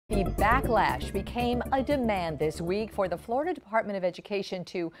The backlash became a demand this week for the Florida Department of Education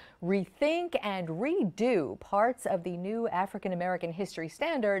to rethink and redo parts of the new African American history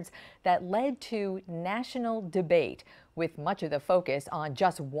standards that led to national debate, with much of the focus on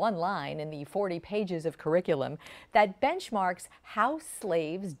just one line in the 40 pages of curriculum that benchmarks how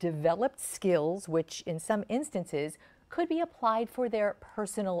slaves developed skills which in some instances could be applied for their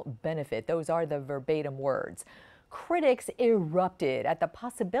personal benefit. Those are the verbatim words. Critics erupted at the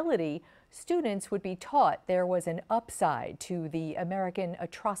possibility students would be taught there was an upside to the American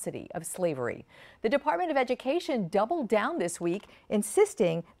atrocity of slavery. The Department of Education doubled down this week,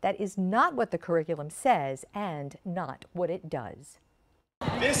 insisting that is not what the curriculum says and not what it does.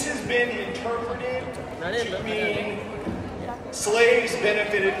 This has been interpreted to mean slaves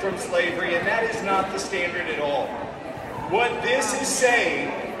benefited from slavery, and that is not the standard at all. What this is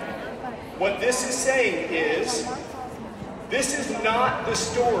saying is, this is not the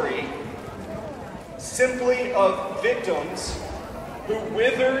story simply of victims who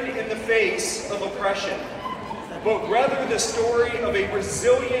withered in the face of oppression, but rather the story of a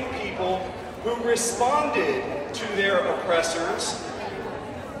resilient people who responded to their oppressors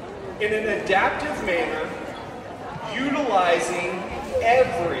in an adaptive manner, utilizing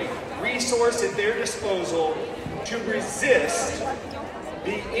every resource at their disposal to resist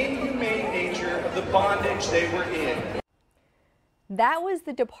the inhumane nature of the bondage they were in. That was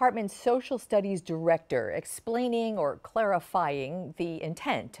the department's social studies director explaining or clarifying the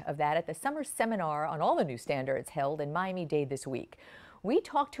intent of that at the summer seminar on all the new standards held in Miami-Dade this week. We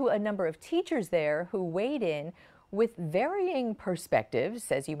talked to a number of teachers there who weighed in with varying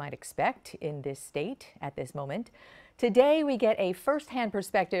perspectives, as you might expect in this state at this moment. Today, we get a first-hand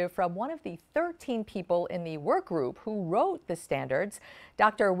perspective from one of the 13 people in the work group who wrote the standards.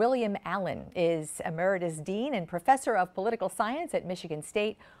 Dr. William Allen is Emeritus Dean and Professor of Political Science at Michigan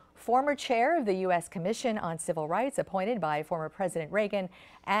State, former chair of the U.S. Commission on Civil Rights appointed by former President Reagan,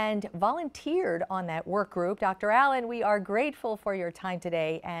 and volunteered on that work group. Dr. Allen, we are grateful for your time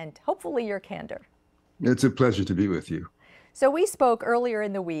today and hopefully your candor. It's a pleasure to be with you. So we spoke earlier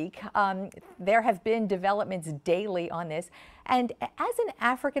in the week. There have been developments daily on this. And as an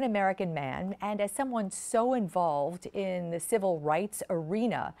African American man and as someone so involved in the civil rights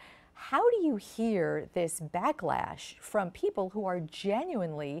arena, how do you hear this backlash from people who are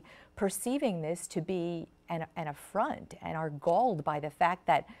genuinely perceiving this to be an affront and are galled by the fact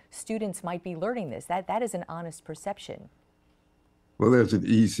that students might be learning this? That is an honest perception. Well, there's an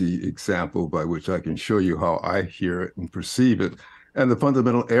easy example by which I can show you how I hear it and perceive it, and the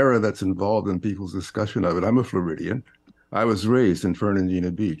fundamental error that's involved in people's discussion of it. I'm a Floridian. I was raised in Fernandina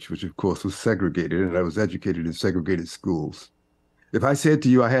Beach, which of course was segregated, and I was educated in segregated schools. If I said to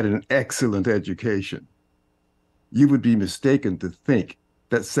you I had an excellent education, you would be mistaken to think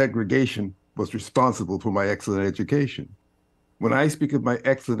that segregation was responsible for my excellent education. When I speak of my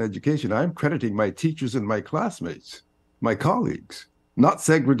excellent education, I'm crediting my teachers and my classmates, my colleagues, not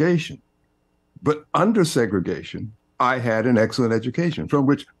segregation. But under segregation, I had an excellent education from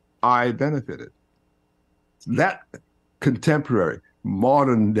which I benefited. That contemporary,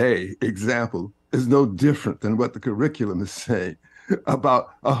 modern day example is no different than what the curriculum is saying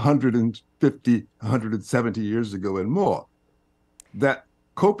about 150, 170 years ago and more. That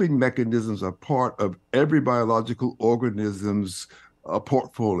coping mechanisms are part of every biological organism's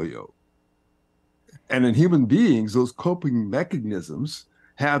portfolio. And in human beings, those coping mechanisms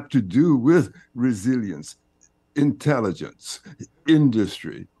have to do with resilience, intelligence,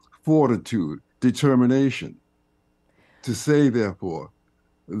 industry, fortitude, determination. To say, therefore,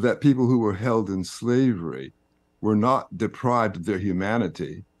 that people who were held in slavery were not deprived of their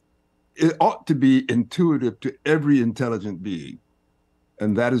humanity, it ought to be intuitive to every intelligent being.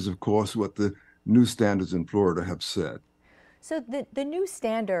 And that is, of course, what the new standards in Florida have said. So the new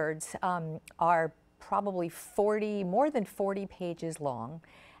standards are probably more than 40 pages long.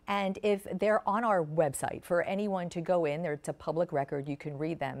 And if they're on our website for anyone to go in, it's a public record, you can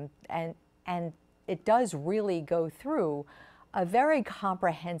read them. And it does really go through a very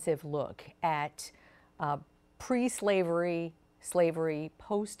comprehensive look at pre-slavery, slavery,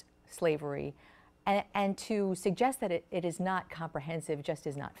 post-slavery, and to suggest that it is not comprehensive just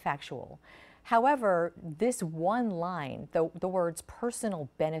is not factual. However, this one line, the words personal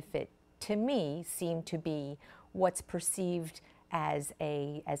benefit, to me, seem to be what's perceived as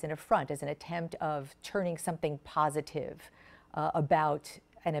an affront, as an attempt of turning something positive about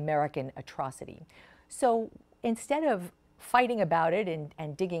an American atrocity. So instead of fighting about it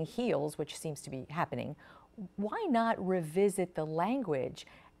and digging heels, which seems to be happening, why not revisit the language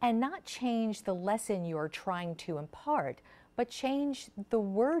and not change the lesson you're trying to impart, but change the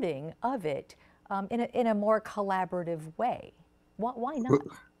wording of it in a more collaborative way? Why not?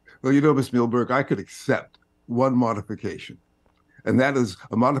 Well, you know, Ms. Milberg, I could accept one modification, and that is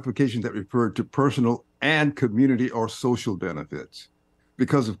a modification that referred to personal and community or social benefits.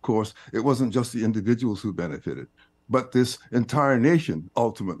 Because, of course, it wasn't just the individuals who benefited, but this entire nation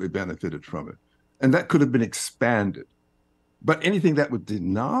ultimately benefited from it. And that could have been expanded. But anything that would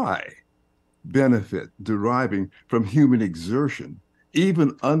deny benefit deriving from human exertion,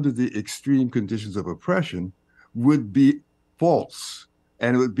 even under the extreme conditions of oppression, would be false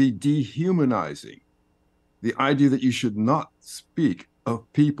and it would be dehumanizing. The idea that you should not speak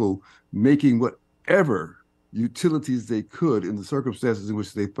of people making whatever utilities they could in the circumstances in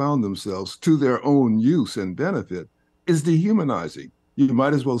which they found themselves to their own use and benefit is dehumanizing. You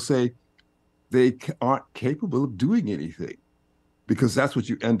might as well say they aren't capable of doing anything, because that's what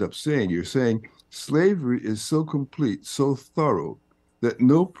you end up saying. You're saying slavery is so complete, so thorough, that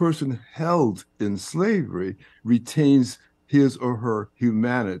no person held in slavery retains his or her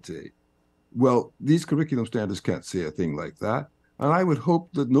humanity. Well, these curriculum standards can't say a thing like that. And I would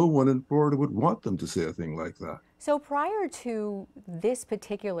hope that no one in Florida would want them to say a thing like that. So prior to this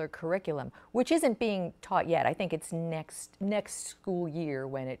particular curriculum, which isn't being taught yet, I think it's next school year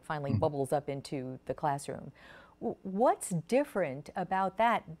when it finally bubbles up into the classroom. What's different about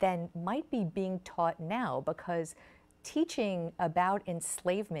that than might be being taught now? Because teaching about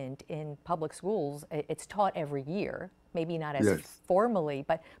enslavement in public schools, it's taught every year, maybe not as formally,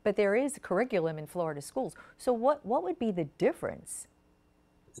 but there is curriculum in Florida schools. So what would be the difference?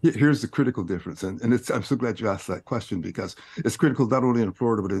 Here's the critical difference, and I'm so glad you asked that question, because it's critical not only in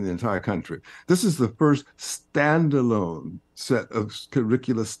Florida, but in the entire country. This is the first standalone set of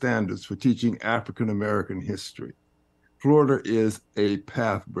curricula standards for teaching African American history. Florida is a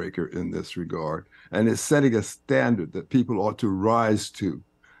path breaker in this regard, and is setting a standard that people ought to rise to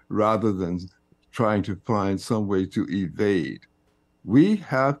rather than trying to find some way to evade. We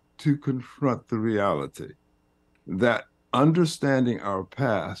have to confront the reality that understanding our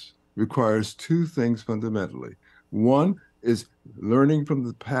past requires two things fundamentally. One is learning from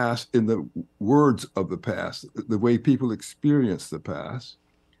the past in the words of the past, the way people experience the past.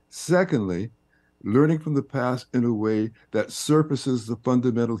 Secondly, learning from the past in a way that surfaces the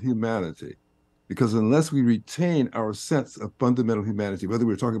fundamental humanity. Because unless we retain our sense of fundamental humanity, whether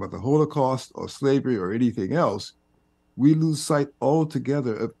we're talking about the Holocaust or slavery or anything else, we lose sight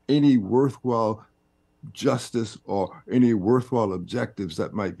altogether of any worthwhile justice or any worthwhile objectives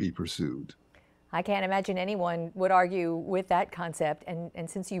that might be pursued. I can't imagine anyone would argue with that concept. And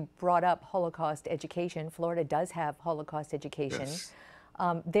since you brought up Holocaust education, Florida does have Holocaust education. Yes.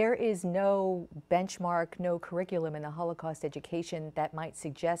 There is no benchmark, no curriculum in the Holocaust education that might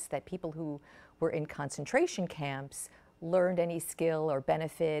suggest that people who were in concentration camps learned any skill or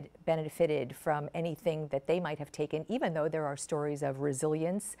benefited from anything that they might have taken, even though there are stories of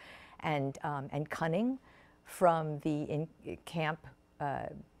resilience and cunning from the camp,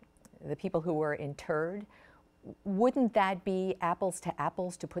 the people who were interred. Wouldn't that be apples to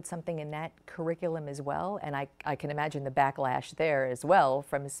apples to put something in that curriculum as well? And I can imagine the backlash there as well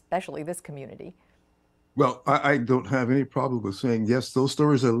from especially this community. Well, I don't have any problem with saying, yes, those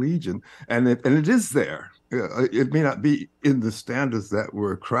stories are legion, and it is there. It may not be in the standards that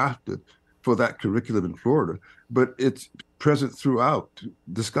were crafted for that curriculum in Florida, but it's present throughout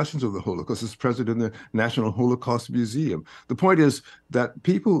discussions of the Holocaust. It's present in the National Holocaust Museum. The point is that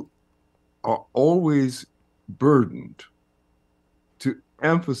people are always burdened to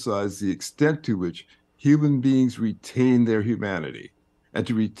emphasize the extent to which human beings retain their humanity. And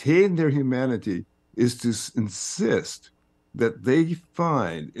to retain their humanity is to insist that they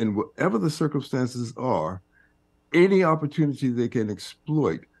find, in whatever the circumstances are, any opportunity they can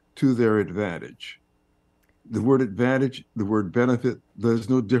exploit to their advantage. The word advantage, the word benefit, there's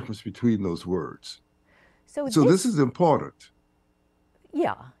no difference between those words. So this is important.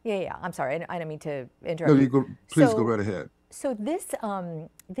 Yeah. I'm sorry, I don't mean to interrupt. No, please go right ahead. So this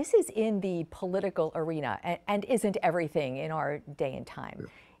is in the political arena and isn't everything in our day and time.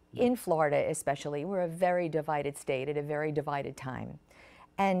 Yeah. In Florida especially, we're a very divided state at a very divided time.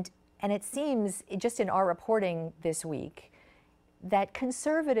 And it seems, just in our reporting this week, that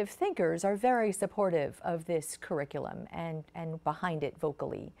conservative thinkers are very supportive of this curriculum and behind it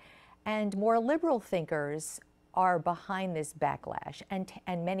vocally. And more liberal thinkers are behind this backlash,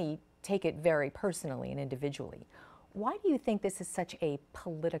 and many take it very personally and individually. Why do you think this is such a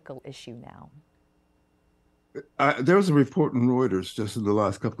political issue now? There was a report in Reuters just in the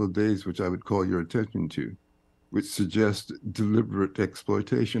last couple of days, which I would call your attention to, which suggests deliberate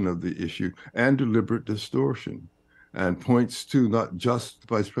exploitation of the issue and deliberate distortion. and points to not just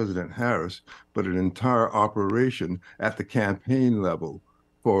Vice President Harris, but an entire operation at the campaign level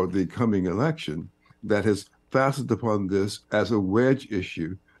for the coming election that has fastened upon this as a wedge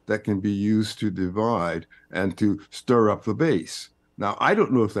issue that can be used to divide and to stir up the base. Now, I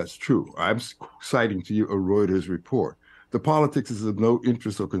don't know if that's true. I'm citing to you a Reuters report. The politics is of no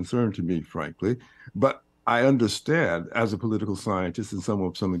interest or concern to me, frankly, but I understand as a political scientist and someone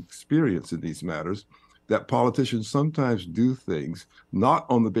with some experience in these matters that politicians sometimes do things not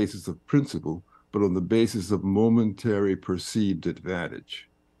on the basis of principle, but on the basis of momentary perceived advantage.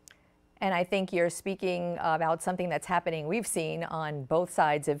 And I think you're speaking about something that's happening, we've seen on both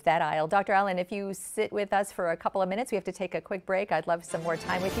sides of that aisle. Dr. Allen, if you sit with us for a couple of minutes, we have to take a quick break. I'd love some more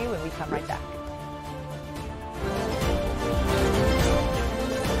time with you, and we come right back.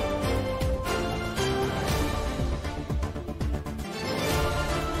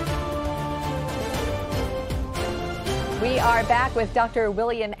 We are back with Dr.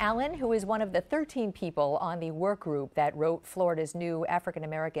 William Allen, who is one of the 13 people on the work group that wrote Florida's new African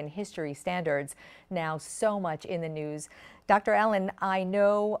American History Standards, now so much in the news. Dr. Allen, I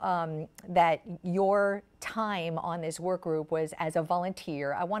know that your time on this work group was as a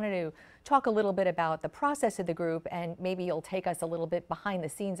volunteer. I wanted to talk a little bit about the process of the group, and maybe you'll take us a little bit behind the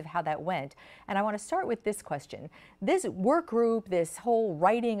scenes of how that went. And I want to start with this question. This work group, this whole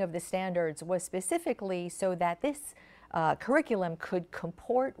writing of the standards, was specifically so that this curriculum could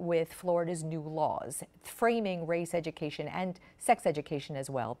comport with Florida's new laws, framing race education and sex education as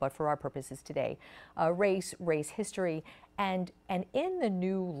well, but for our purposes today, race history. And in the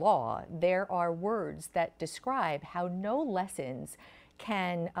new law, there are words that describe how no lessons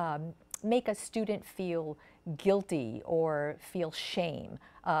can make a student feel guilty or feel shame.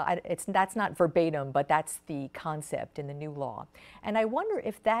 That's not verbatim, but that's the concept in the new law. And I wonder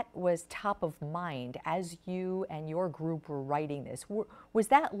if that was top of mind as you and your group were writing this. Was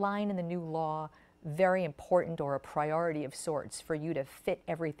that line in the new law very important or a priority of sorts for you to fit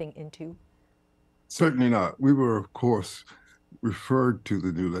everything into? Certainly not. We were, of course, referred to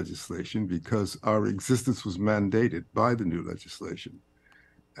the new legislation because our existence was mandated by the new legislation.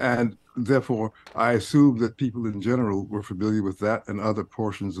 And therefore, I assume that people in general were familiar with that and other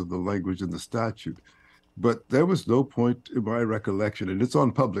portions of the language in the statute. But there was no point in my recollection, and it's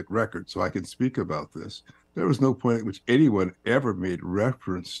on public record, so I can speak about this. There was no point at which anyone ever made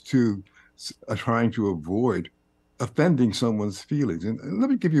reference to trying to avoid offending someone's feelings. And let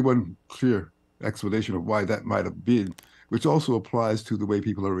me give you one clear explanation of why that might have been, which also applies to the way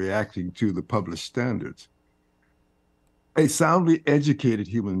people are reacting to the published standards. A soundly educated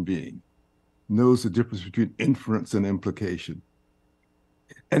human being knows the difference between inference and implication.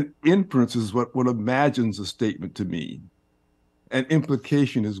 And inference is what one imagines a statement to mean. And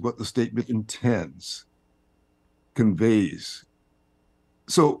implication is what the statement intends, conveys.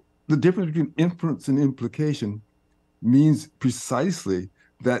 So the difference between inference and implication means precisely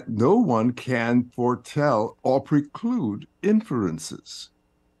that no one can foretell or preclude inferences.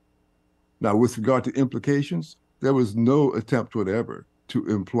 Now, with regard to implications, there was no attempt whatever to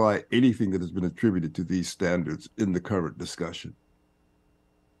imply anything that has been attributed to these standards in the current discussion.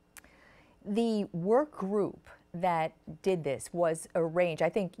 The work group that did this was arranged, I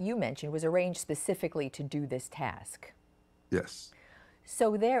think you mentioned, was arranged specifically to do this task. Yes.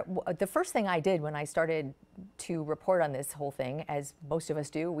 So the first thing I did when I started to report on this whole thing, as most of us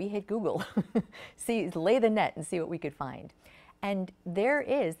do, we hit Google, lay the net and see what we could find. And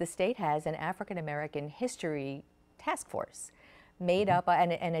the state has an African American History Task Force made up,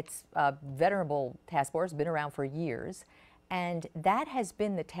 and it's a venerable task force, been around for years. And that has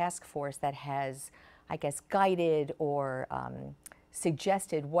been the task force that has, I guess, guided or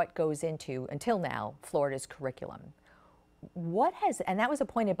suggested what goes into, until now, Florida's curriculum. And that was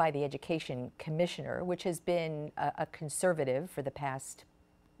appointed by the Education Commissioner, which has been a conservative for the past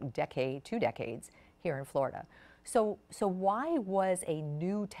decade, 2 decades here in Florida. So why was a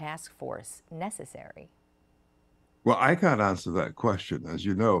new task force necessary? Well, I can't answer that question. As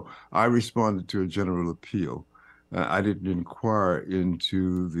you know, I responded to a general appeal. I didn't inquire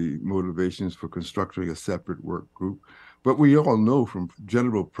into the motivations for constructing a separate work group. But we all know from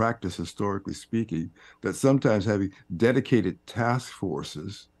general practice, historically speaking, that sometimes having dedicated task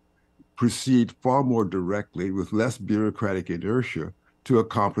forces proceed far more directly with less bureaucratic inertia to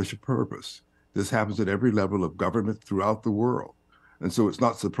accomplish a purpose. This happens at every level of government throughout the world. And so it's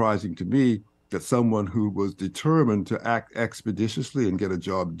not surprising to me that someone who was determined to act expeditiously and get a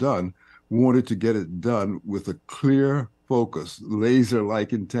job done wanted to get it done with a clear focus,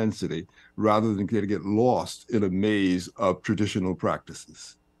 laser-like intensity, rather than get lost in a maze of traditional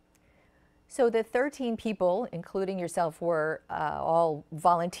practices. So the 13 people, including yourself, were all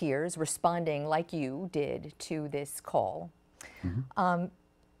volunteers responding like you did to this call. Mm-hmm.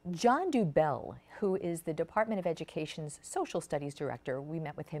 John Dubell, who is the Department of Education's Social Studies Director, we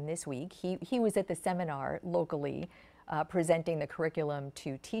met with him this week. He was at the seminar locally presenting the curriculum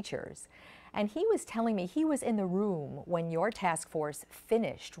to teachers. And he was telling me he was in the room when your task force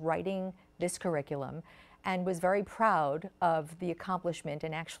finished writing this curriculum and was very proud of the accomplishment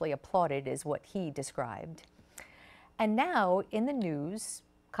and actually applauded, is what he described. And now in the news,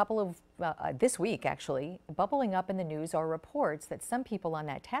 this week actually, bubbling up in the news are reports that some people on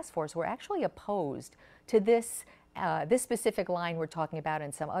that task force were actually opposed to this specific line we're talking about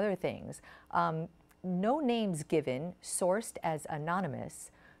and some other things. No names given, sourced as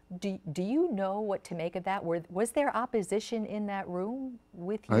anonymous. Do you know what to make of that? Was there opposition in that room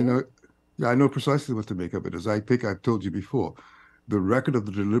with you? I know. Yeah, I know precisely what to make of it. As I think I've told you before, the record of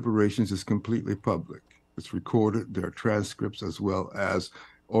the deliberations is completely public. It's recorded. There are transcripts as well as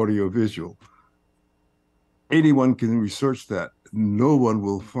audio-visual. Anyone can research that. No one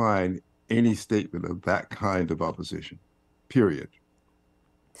will find any statement of that kind of opposition, period.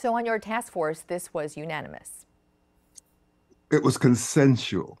 So on your task force, this was unanimous? It was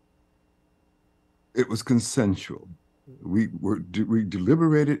consensual. It was consensual. We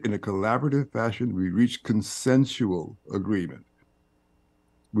deliberated in a collaborative fashion. We reached consensual agreement.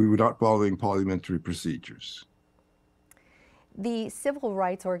 We were not following parliamentary procedures. The civil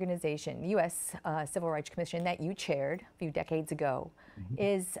rights organization, U.S. Civil Rights Commission that you chaired a few decades ago,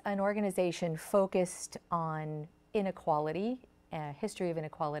 is an organization focused on inequality, history of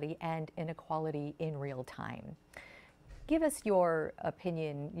inequality, and inequality in real time. Give us your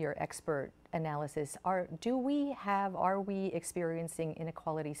opinion, your expert analysis. Are we experiencing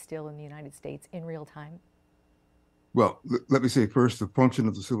inequality still in the United States in real time? Well, let me say first, the function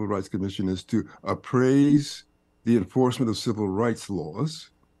of the Civil Rights Commission is to appraise the enforcement of civil rights laws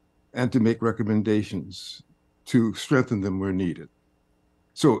and to make recommendations to strengthen them where needed.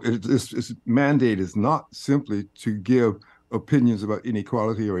 So its mandate is not simply to give opinions about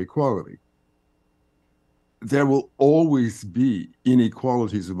inequality or equality. There will always be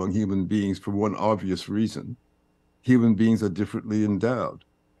inequalities among human beings for one obvious reason. Human beings are differently endowed.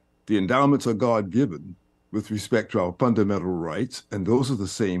 The endowments are God-given with respect to our fundamental rights, and those are the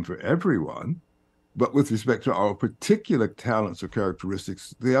same for everyone. But with respect to our particular talents or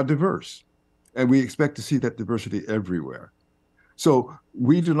characteristics, they are diverse. And we expect to see that diversity everywhere. So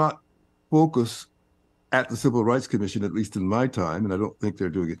we do not focus at the Civil Rights Commission, at least in my time, and I don't think they're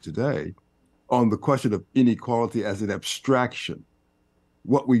doing it today, on the question of inequality as an abstraction.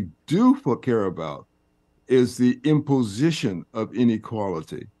 What we do care about is the imposition of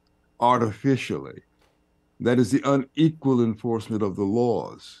inequality artificially. That is the unequal enforcement of the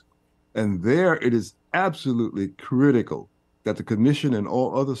laws. And there it is absolutely critical that the Commission and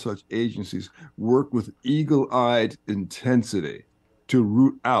all other such agencies work with eagle-eyed intensity to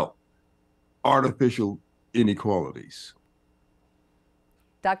root out artificial inequalities.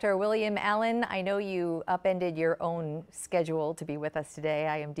 Dr. William Allen, I know you upended your own schedule to be with us today.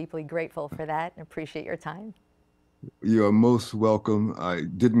 I am deeply grateful for that and appreciate your time. You are most welcome. I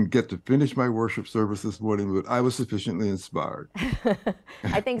didn't get to finish my worship service this morning, but I was sufficiently inspired.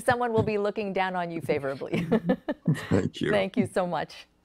 I think someone will be looking down on you favorably. Thank you. Thank you so much.